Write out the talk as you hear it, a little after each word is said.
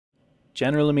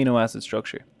General amino acid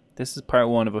structure. This is part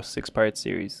 1 of a 6-part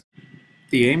series.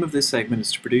 The aim of this segment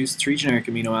is to produce 3 generic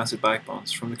amino acid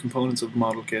backbones from the components of the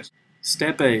model kit.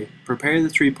 Step A. Prepare the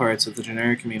 3 parts of the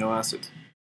generic amino acid.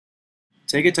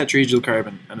 Take a tetrahedral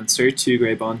carbon and insert 2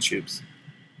 grey bond tubes.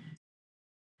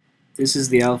 This is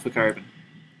the alpha carbon.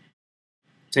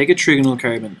 Take a trigonal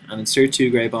carbon and insert 2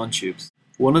 grey bond tubes.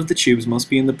 One of the tubes must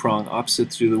be in the prong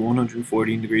opposite to the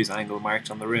 114 degrees angle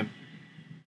marked on the rim.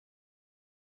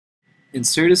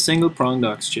 Insert a single pronged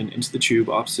oxygen into the tube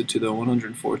opposite to the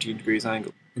 114 degrees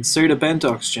angle. Insert a bent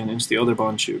oxygen into the other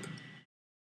bond tube.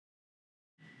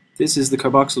 This is the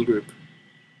carboxyl group.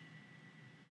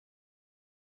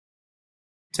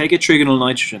 Take a trigonal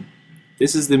nitrogen.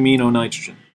 This is the amino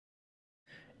nitrogen.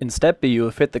 In step B, you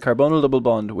will fit the carbonyl double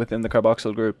bond within the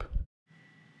carboxyl group.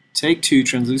 Take 2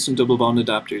 translucent double bond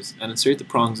adapters and insert the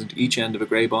prongs into each end of a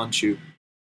grey bond tube.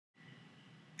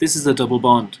 This is a double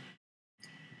bond.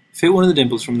 Fit one of the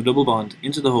dimples from the double bond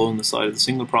into the hole in the side of the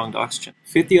single pronged oxygen.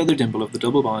 Fit the other dimple of the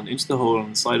double bond into the hole on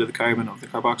the side of the carbon of the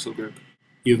carboxyl group.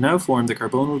 You have now formed the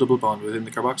carbonyl double bond within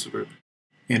the carboxyl group.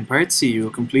 In part C, you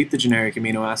will complete the generic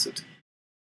amino acid.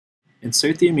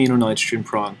 Insert the amino nitrogen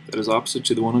prong that is opposite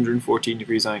to the 114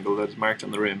 degrees angle that is marked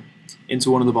on the rim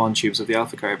into one of the bond tubes of the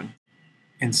alpha carbon.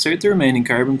 Insert the remaining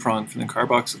carbon prong from the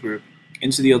carboxyl group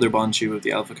into the other bond tube of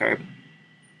the alpha carbon.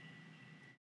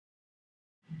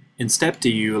 In step D,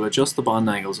 you will adjust the bond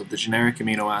angles of the generic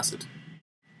amino acid.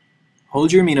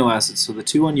 Hold your amino acid so the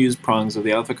 2 unused prongs of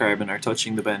the alpha carbon are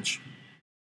touching the bench.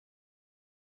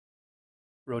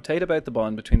 Rotate about the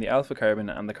bond between the alpha carbon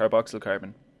and the carboxyl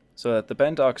carbon, so that the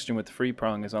bent oxygen with the free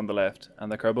prong is on the left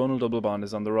and the carbonyl double bond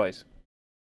is on the right.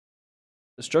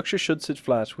 The structure should sit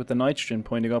flat with the nitrogen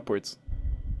pointing upwards.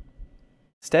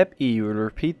 Step E will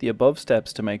repeat the above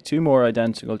steps to make 2 more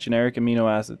identical generic amino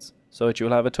acids, so that you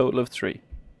will have a total of 3.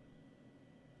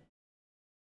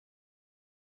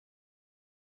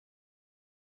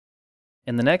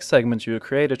 In the next segment, you will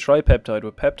create a tripeptide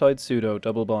with peptide pseudo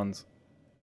double bonds.